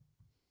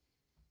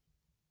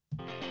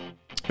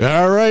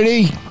All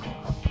righty.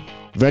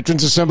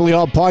 Veterans Assembly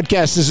Hall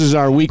podcast. This is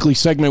our weekly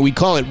segment. We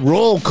call it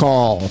Roll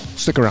Call.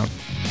 Stick around.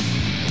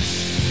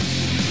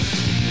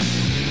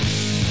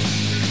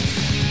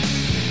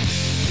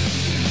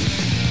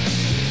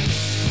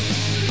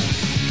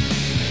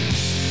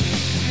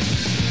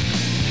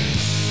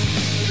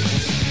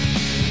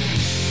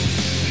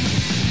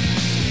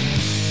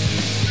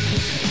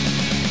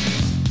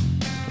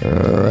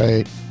 All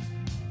right.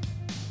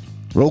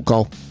 Roll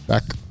Call.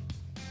 Back.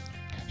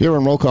 Here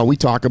on Roll Call, we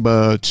talk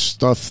about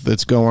stuff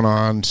that's going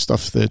on,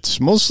 stuff that's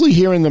mostly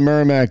here in the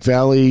Merrimack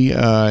Valley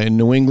in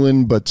New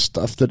England, but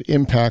stuff that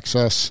impacts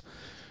us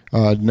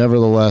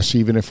nevertheless,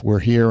 even if we're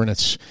here and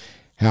it's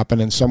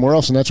happening somewhere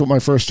else. And that's what my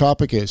first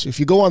topic is. If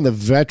you go on the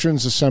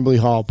Veterans Assembly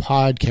Hall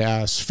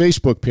podcast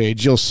Facebook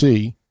page, you'll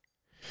see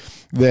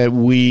that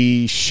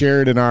we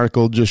shared an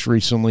article just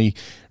recently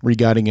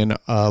regarding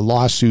a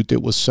lawsuit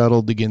that was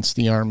settled against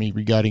the Army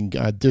regarding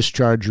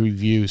discharge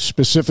review,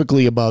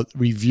 specifically about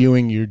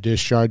reviewing your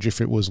discharge if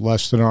it was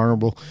less than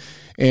honorable,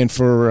 and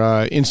for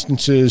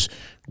instances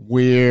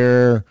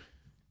where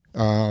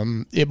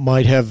it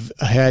might have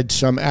had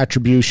some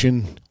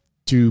attribution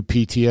to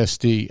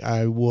PTSD.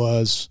 I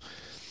was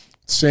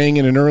saying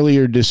in an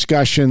earlier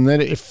discussion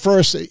that at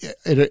first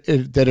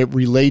that it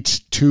relates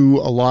to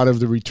a lot of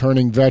the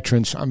returning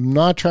veterans. I'm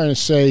not trying to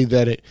say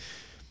that it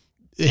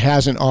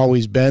hasn't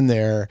always been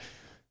there,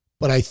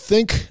 but I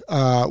think,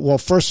 well,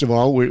 first of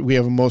all, we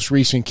have a most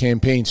recent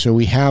campaign, so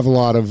we have a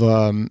lot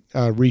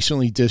of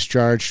recently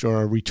discharged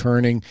or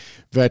returning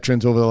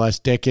veterans over the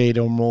last decade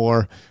or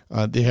more.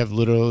 They have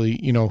literally,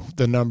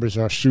 the numbers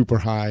are super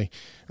high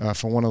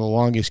for one of the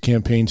longest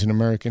campaigns in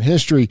American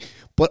history,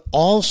 but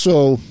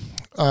also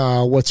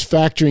what's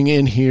factoring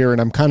in here,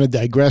 and I'm kind of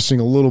digressing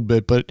a little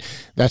bit, but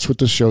that's what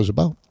this show's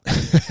about.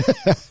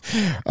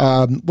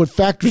 What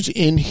factors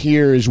in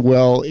here as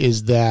well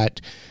is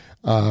that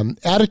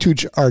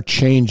attitudes are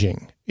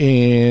changing.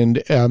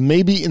 And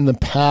maybe in the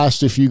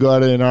past, if you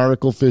got an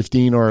Article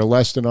 15 or a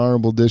less than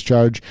honorable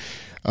discharge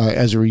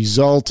as a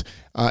result,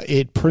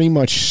 it pretty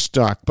much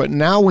stuck. But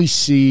now we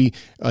see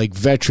like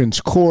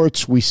veterans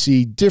courts, we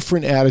see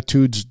different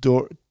attitudes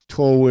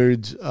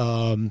towards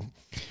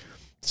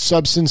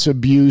substance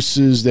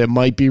abuses that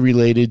might be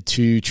related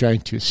to trying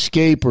to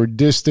escape or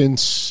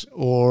distance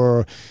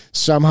or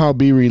somehow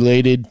be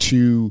related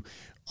to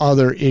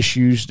other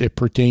issues that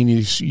pertain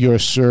to your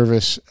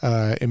service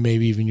and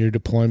maybe even your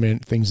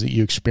deployment, things that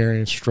you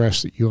experienced,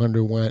 stress that you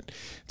underwent,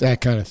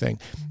 that kind of thing.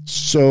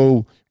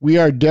 So we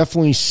are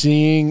definitely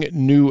seeing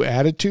new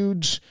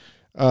attitudes.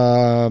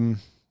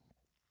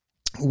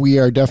 We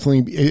are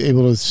definitely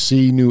able to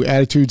see new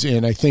attitudes,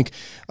 and I think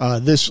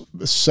this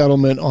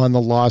settlement on the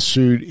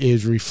lawsuit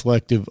is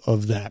reflective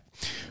of that.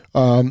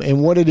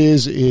 And what it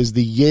is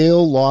the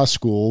Yale Law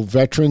School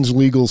Veterans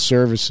Legal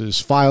Services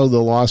filed a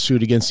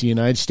lawsuit against the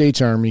United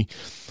States Army,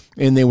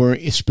 and they were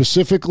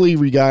specifically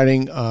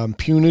regarding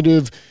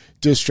punitive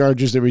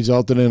discharges that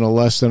resulted in a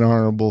less than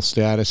honorable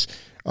status.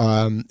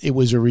 It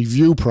was a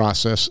review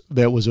process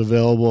that was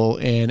available,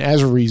 and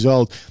as a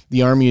result,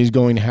 the Army is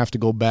going to have to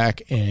go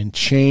back and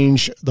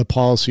change the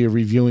policy of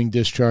reviewing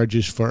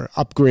discharges for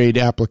upgrade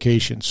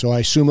applications. So I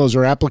assume those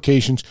are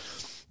applications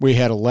where you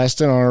had a less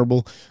than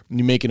honorable, and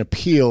you make an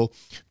appeal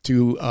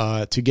to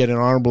get an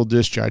honorable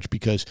discharge,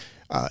 because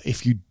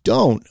if you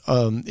don't,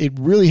 it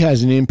really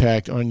has an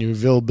impact on your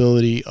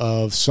availability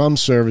of some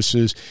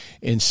services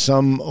and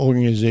some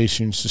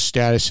organizations, the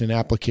status and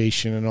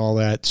application and all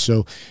that.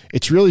 So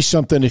it's really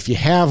something, if you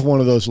have one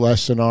of those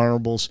less than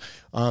honorables,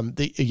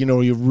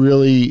 you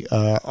really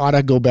ought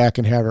to go back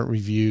and have it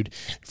reviewed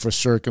for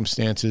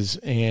circumstances,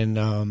 and,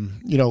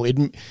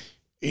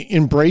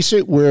 embrace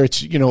it where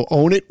it's,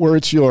 own it where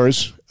it's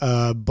yours.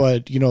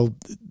 But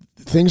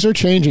things are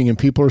changing and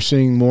people are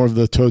seeing more of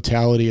the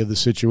totality of the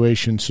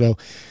situation. So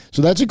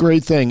that's a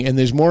great thing. And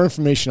there's more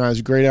information on it. It's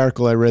a great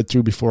article I read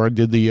through before I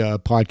did the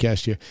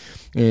podcast here.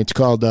 And it's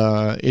called,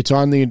 it's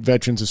on the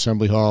Veterans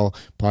Assembly Hall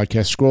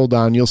podcast. Scroll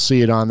down, you'll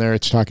see it on there.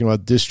 It's talking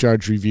about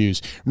discharge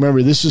reviews.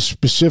 Remember, this is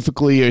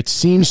specifically, it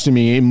seems to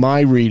me in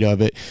my read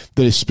of it,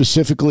 that it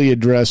specifically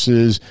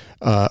addresses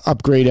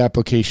upgrade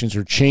applications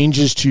or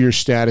changes to your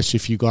status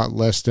if you got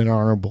less than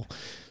honorable.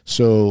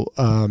 So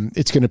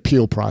it's an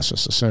appeal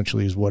process,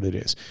 essentially, is what it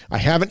is. I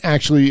haven't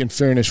actually, in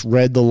fairness,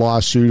 read the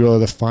lawsuit or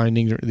the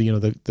findings or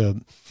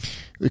the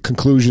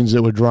conclusions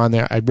that were drawn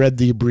there. I read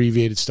the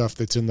abbreviated stuff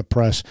that's in the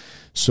press.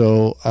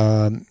 So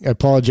I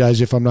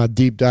apologize if I'm not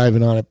deep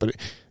diving on it, but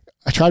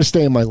I try to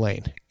stay in my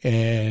lane.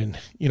 And,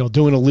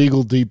 doing a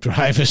legal deep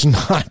dive is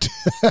not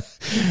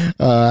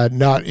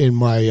not in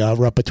my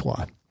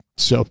repertoire.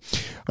 So,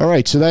 all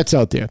right, so that's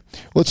out there.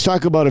 Let's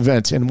talk about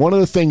events. And one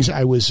of the things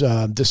I was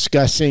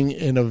discussing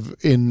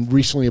in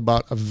recently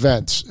about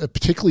events,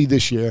 particularly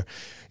this year,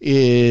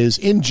 is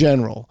in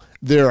general,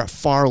 there are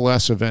far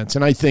less events.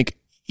 And I think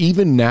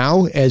even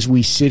now, as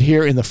we sit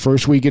here in the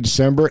first week of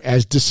December,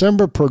 as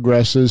December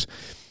progresses,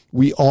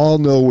 we all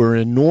know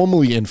we're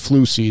normally in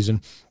flu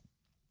season.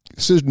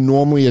 This is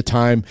normally a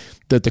time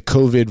that the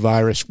COVID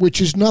virus,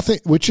 which is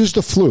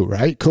the flu,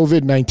 right?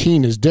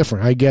 COVID-19 is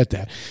different. I get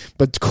that.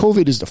 But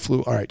COVID is the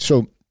flu. All right.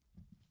 So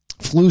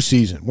flu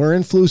season. We're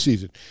in flu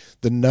season.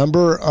 The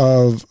number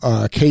of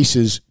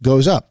cases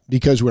goes up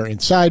because we're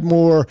inside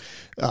more.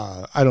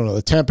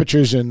 The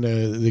temperatures and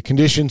the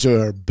conditions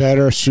are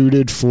better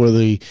suited for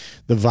the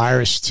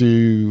virus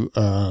to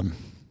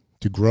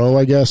grow,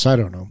 I guess. I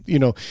don't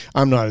know.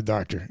 I'm not a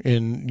doctor,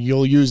 and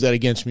you'll use that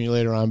against me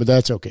later on, but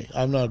that's okay.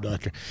 I'm not a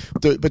doctor.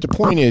 But the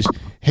point is,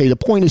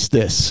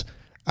 this.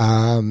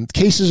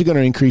 Cases are going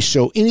to increase,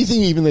 so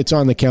anything even that's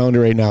on the calendar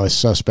right now is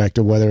suspect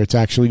of whether it's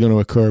actually going to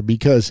occur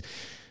because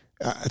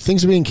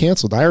things are being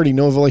canceled. I already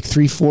know of like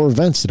 3-4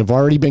 events that have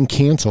already been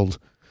canceled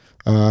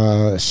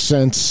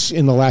since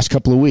in the last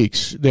couple of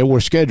weeks that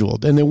were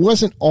scheduled. And there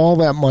wasn't all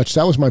that much.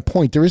 That was my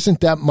point. There isn't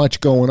that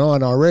much going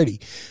on already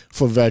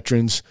for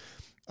veterans.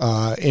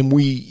 And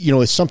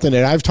it's something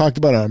that I've talked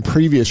about on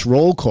previous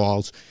roll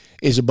calls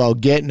is about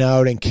getting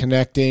out and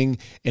connecting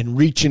and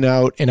reaching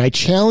out. And I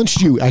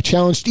challenged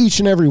each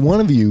and every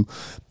one of you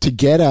to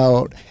get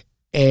out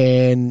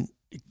and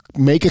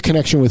make a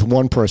connection with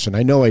one person.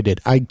 I know I did.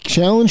 I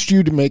challenged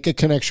you to make a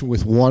connection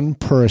with one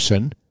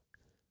person,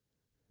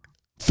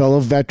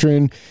 fellow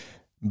veteran,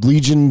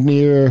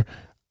 Legionnaire,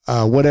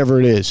 whatever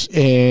it is,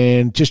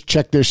 and just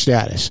check their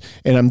status.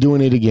 And I'm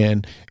doing it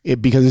again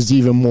because it's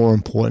even more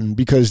important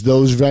because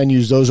those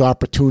venues, those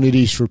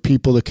opportunities for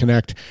people to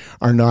connect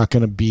are not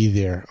going to be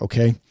there,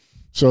 okay?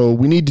 So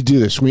we need to do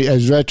this.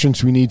 As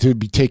veterans, we need to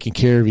be taking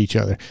care of each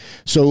other.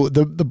 So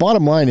the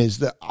bottom line is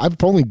that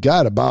I've only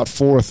got about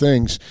 4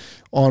 things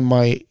on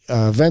my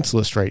events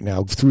list right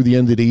now through the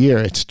end of the year.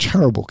 It's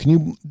terrible.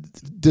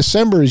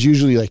 December is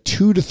usually like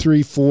 2 to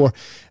 3, 4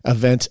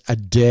 events a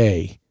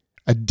day.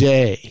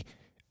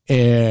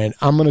 And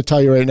I'm going to tell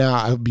you right now,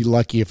 I'll be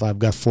lucky if I've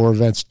got 4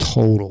 events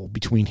total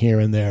between here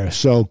and there.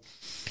 So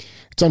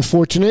it's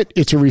unfortunate.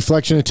 It's a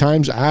reflection of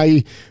times.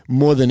 I,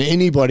 more than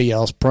anybody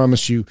else,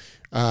 promise you,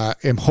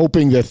 am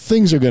hoping that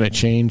things are going to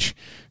change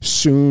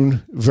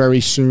soon,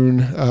 very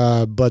soon.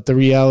 But the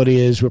reality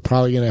is we're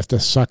probably going to have to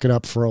suck it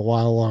up for a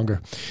while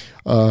longer.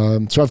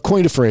 So I've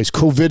coined a phrase,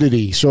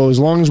 COVIDity. So as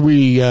long as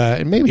we,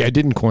 and maybe I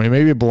didn't coin it,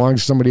 maybe it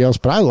belongs to somebody else,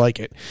 but I like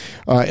it.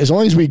 As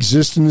long as we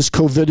exist in this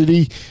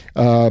COVIDity,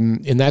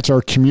 and that's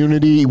our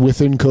community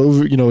within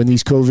COVID, in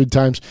these COVID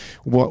times,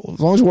 as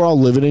long as we're all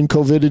living in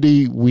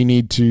COVIDity, we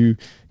need to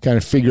kind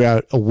of figure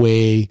out a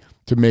way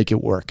to make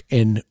it work.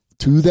 And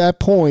to that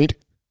point,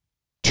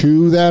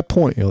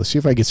 let's see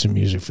if I get some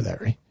music for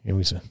that, right? Here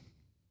we go.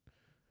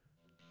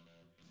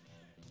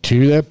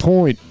 To that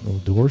point,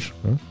 Doors,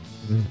 huh?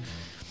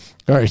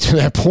 All right, to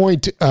that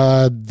point,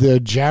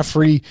 the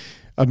Jaffrey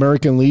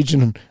American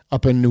Legion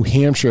up in New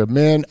Hampshire.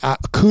 Man,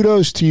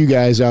 kudos to you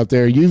guys out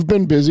there. You've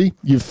been busy.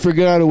 You've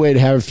figured out a way to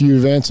have a few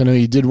events. I know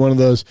you did one of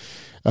those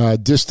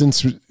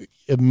distance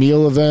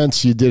meal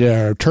events. You did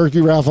a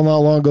turkey raffle not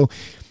long ago.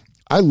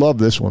 I love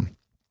this one.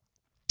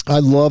 I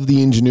love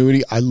the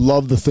ingenuity. I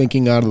love the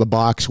thinking out of the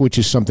box, which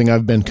is something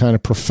I've been kind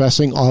of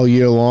professing all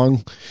year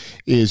long,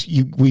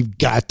 we've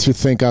got to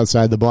think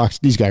outside the box.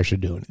 These guys are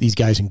doing it. These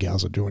guys and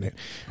gals are doing it.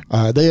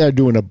 They are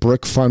doing a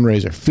brick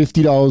fundraiser,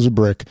 $50 a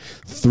brick,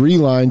 3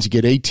 lines. You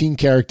get 18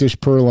 characters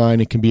per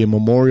line. It can be a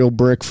memorial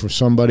brick for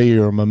somebody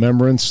or a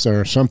remembrance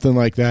or something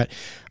like that.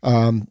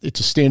 It's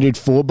a standard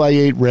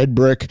 4x8 red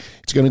brick.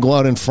 It's going to go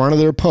out in front of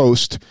their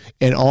post,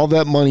 and all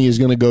that money is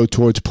going to go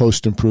towards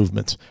post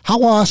improvements.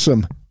 How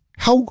awesome.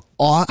 How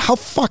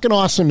fucking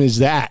awesome is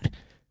that?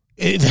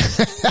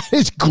 That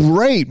is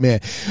great, man.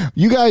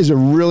 You guys are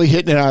really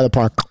hitting it out of the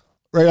park,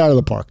 right out of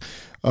the park.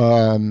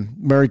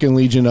 American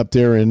Legion up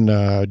there in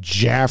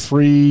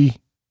Jaffrey,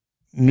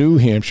 New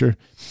Hampshire.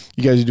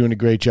 You guys are doing a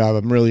great job.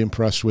 I'm really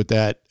impressed with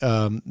that.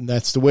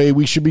 That's the way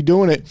we should be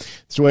doing it.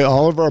 It's the way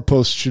all of our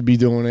posts should be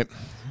doing it.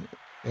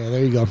 Yeah,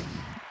 there you go.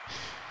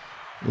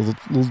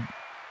 Little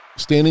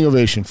standing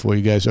ovation for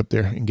you guys up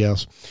there and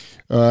gals.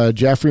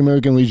 Jaffrey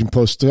American Legion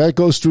post. That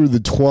goes through the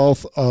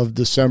 12th of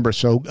December.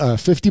 So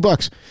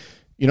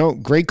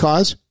 $50. Great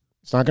cause.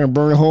 It's not going to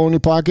burn a hole in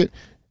your pocket.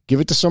 Give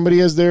it to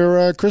somebody as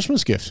their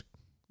Christmas gift.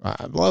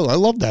 I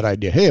love that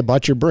idea. Hey, I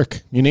bought your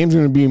brick. Your name's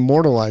going to be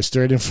immortalized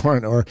right in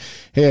front. Or,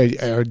 hey,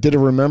 I did a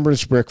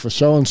remembrance brick for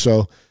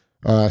so-and-so.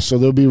 So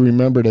they'll be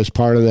remembered as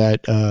part of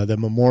that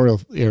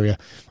memorial area.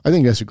 I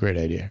think that's a great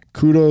idea.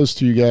 Kudos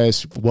to you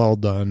guys. Well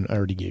done. I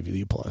already gave you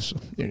the applause. So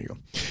there you go.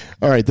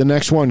 All right, the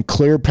next one,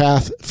 Clear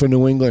Path for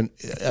New England.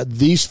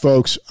 These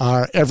folks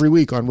are every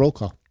week on Roll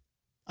Call.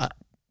 I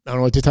don't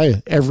know what to tell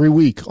you. Every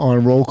week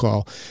on Roll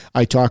Call,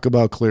 I talk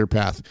about Clear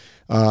Path.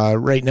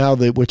 Right now,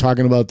 we're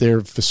talking about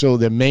their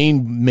facility, their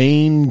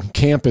main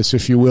campus,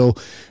 if you will,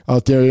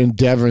 out there in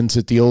Devens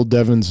at the old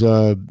Devens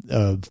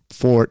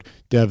Fort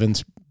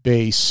Devens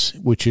base,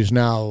 which is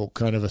now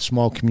kind of a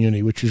small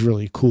community, which is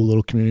really a cool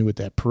little community with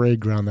that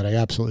parade ground that I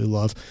absolutely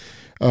love.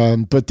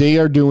 But they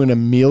are doing a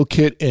meal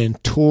kit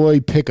and toy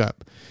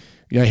pickup.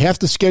 You have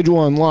to schedule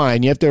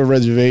online. You have to have a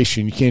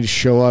reservation. You can't just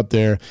show up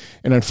there.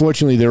 And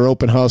unfortunately, their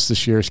open house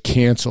this year is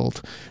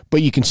canceled.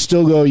 But you can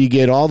still go. You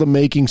get all the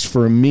makings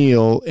for a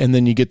meal, and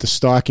then you get the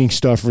stocking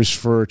stuffers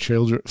for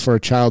a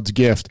child's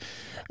gift.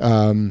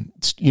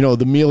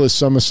 The meal is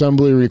some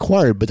assembly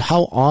required, but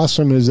how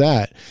awesome is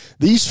that?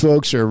 These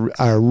folks are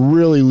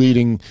really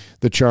leading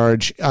the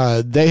charge.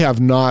 They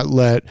have not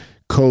let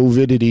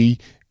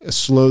COVIDity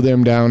slow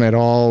them down at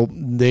all.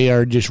 They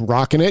are just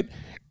rocking it.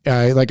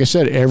 Like I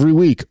said,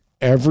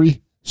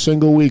 every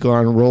single week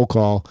on Roll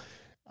Call,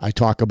 I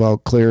talk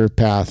about Clear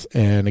Path.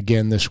 And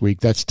again, this week,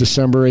 that's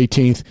December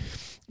 18th.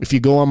 If you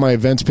go on my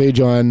events page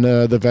on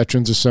the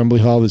Veterans Assembly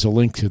Hall, there's a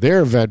link to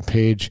their event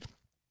page.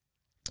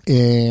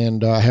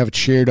 And I have it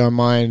shared on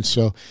mine,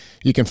 so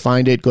you can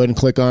find it. Go ahead and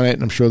click on it,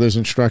 and I'm sure there's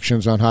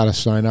instructions on how to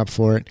sign up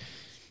for it.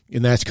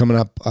 And that's coming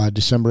up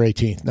December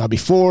 18th. Now,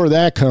 before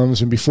that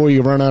comes, and before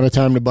you run out of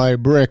time to buy a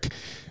brick,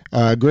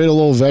 Greater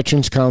Lowell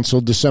Veterans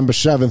Council, December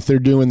 7th, they're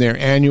doing their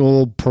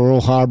annual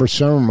Pearl Harbor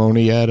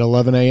ceremony at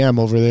 11 a.m.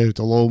 over there at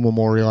the Lowell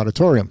Memorial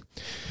Auditorium.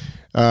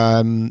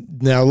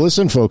 Now,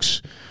 listen,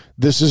 folks,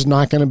 this is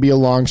not going to be a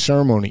long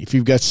ceremony. If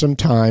you've got some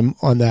time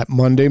on that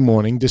Monday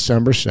morning,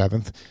 December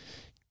 7th,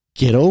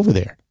 get over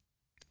there.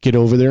 Get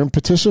over there and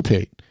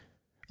participate.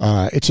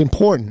 It's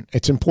important.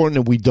 It's important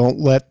that we don't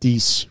let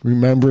these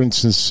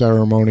remembrances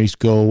ceremonies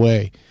go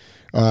away.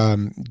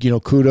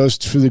 Kudos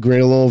to the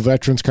Greater Lowell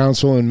Veterans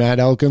Council and Matt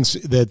Elkins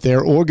that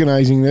they're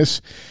organizing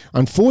this.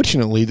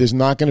 Unfortunately, there's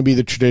not going to be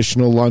the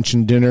traditional lunch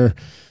and dinner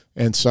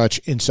and such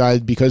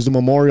inside because the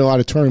Memorial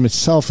Auditorium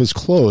itself is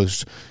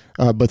closed.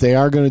 But they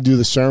are going to do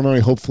the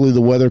ceremony. Hopefully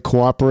the weather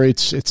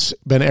cooperates. It's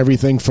been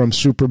everything from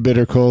super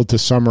bitter cold to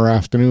summer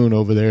afternoon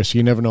over there, so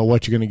you never know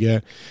what you're going to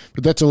get.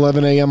 But that's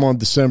 11 a.m. on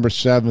December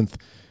 7th.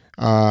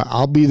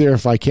 I'll be there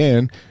if I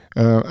can.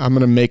 I'm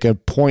going to make a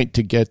point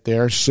to get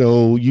there,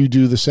 so you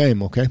do the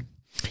same, okay?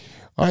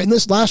 All right, and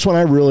this last one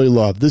I really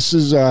love. This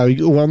is,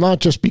 not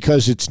just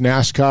because it's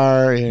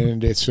NASCAR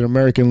and it's an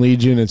American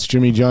Legion, it's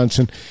Jimmie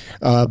Johnson,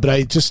 but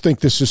I just think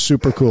this is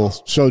super cool.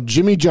 So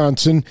Jimmie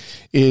Johnson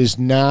is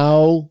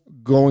now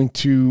going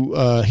to,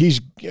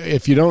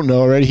 if you don't know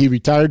already, he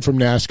retired from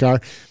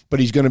NASCAR, but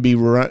he's going to be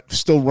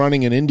still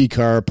running an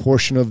IndyCar a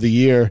portion of the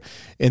year,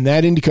 and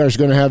that IndyCar is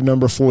going to have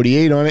number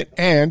 48 on it,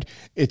 and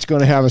it's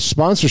going to have a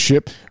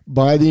sponsorship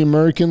by the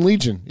American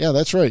Legion. Yeah,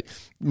 that's right.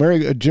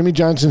 Jimmie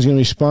Johnson is going to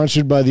be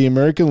sponsored by the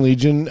American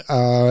Legion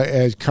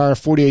as Car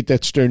 48.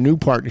 That's their new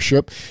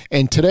partnership.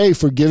 And today,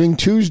 for Giving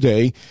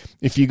Tuesday,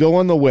 if you go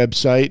on the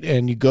website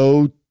and you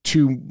go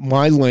to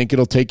my link,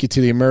 it'll take you to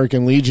the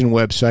American Legion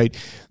website.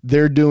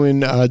 They're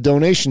doing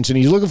donations, and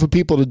he's looking for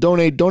people to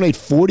donate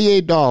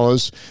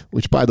 $48,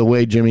 which, by the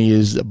way, Jimmy,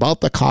 is about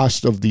the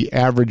cost of the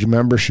average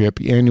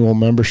annual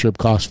membership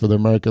cost for the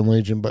American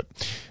Legion, but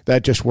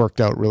that just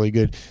worked out really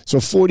good. So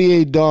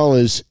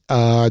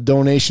 $48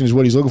 donation is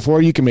what he's looking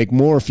for. You can make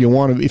more if you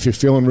want to, if you're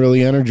feeling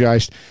really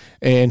energized.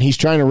 And he's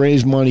trying to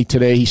raise money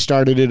today. He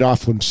started it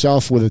off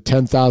himself with a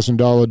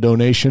 $10,000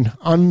 donation.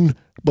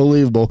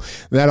 Unbelievable.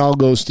 That all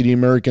goes to the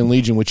American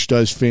Legion, which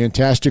does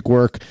fantastic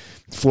work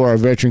for our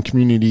veteran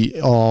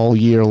community all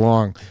year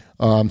long.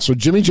 So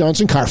Jimmie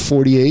Johnson, Car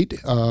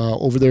 48,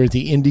 over there at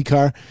the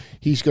IndyCar,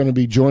 he's going to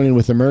be joining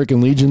with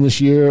American Legion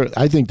this year.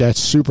 I think that's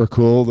super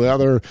cool. The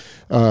other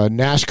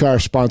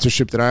NASCAR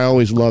sponsorship that I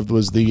always loved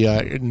was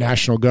the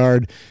National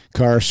Guard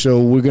car.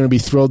 So we're going to be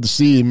thrilled to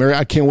see.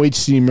 I can't wait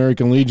to see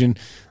American Legion.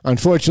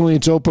 Unfortunately,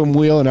 it's open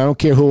wheel, and I don't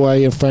care who I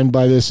offend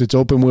by this. It's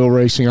open wheel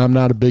racing. I'm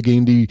not a big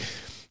Indy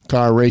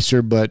car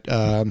racer, but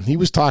he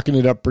was talking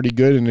it up pretty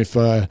good. And if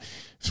one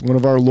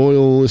of our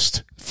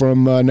loyalists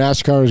from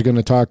NASCAR is going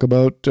to talk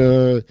about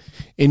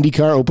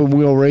IndyCar open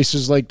wheel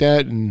races like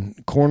that and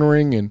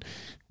cornering and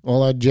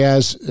all that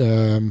jazz,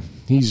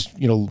 he's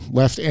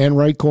left and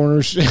right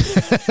corners.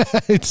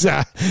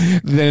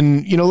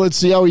 Then let's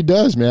see how he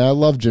does, man. I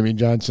love Jimmie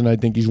Johnson. I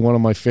think he's one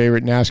of my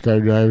favorite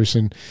NASCAR drivers,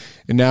 and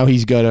now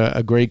he's got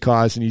a great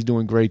cause and he's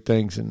doing great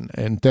things.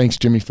 And thanks,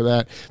 Jimmy, for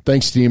that.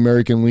 Thanks to the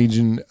American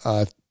Legion.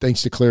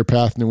 Thanks to Clear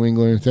Path New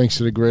England. Thanks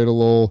to the Greater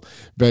Lowell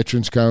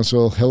Veterans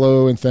Council.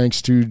 Hello, and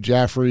thanks to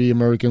Jaffrey,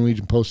 American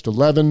Legion Post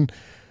 11.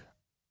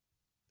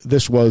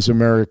 This was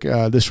American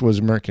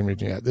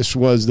Legion. Yeah, this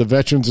was the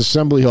Veterans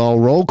Assembly Hall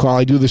roll call.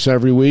 I do this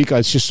every week.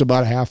 It's just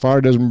about a half hour.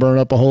 It doesn't burn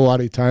up a whole lot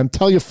of time.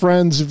 Tell your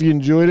friends if you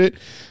enjoyed it,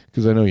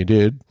 because I know you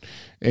did.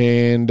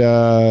 And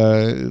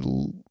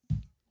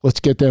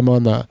let's get them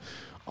on the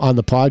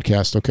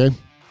podcast, okay?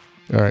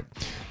 All right.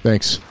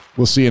 Thanks.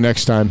 We'll see you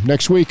next time.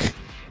 Next week,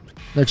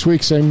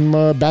 same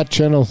bat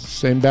channel,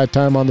 same bat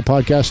time on the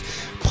podcast.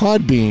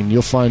 Podbean,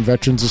 you'll find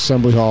Veterans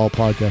Assembly Hall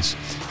podcast.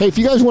 Hey, if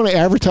you guys want to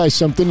advertise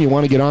something, you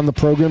want to get on the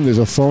program, there's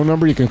a phone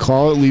number. You can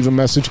call it, leave a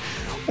message,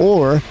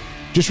 or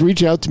just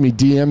reach out to me,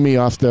 DM me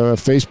off the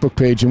Facebook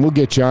page, and we'll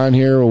get you on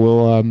here.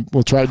 Or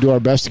we'll try to do our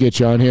best to get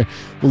you on here.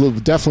 We'll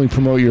definitely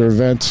promote your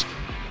events.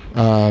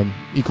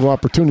 Equal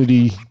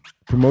opportunity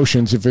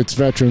promotions. If it's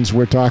veterans,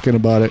 we're talking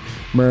about it.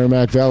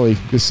 Merrimack Valley,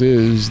 this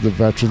is the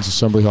Veterans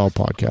Assembly Hall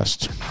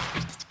podcast.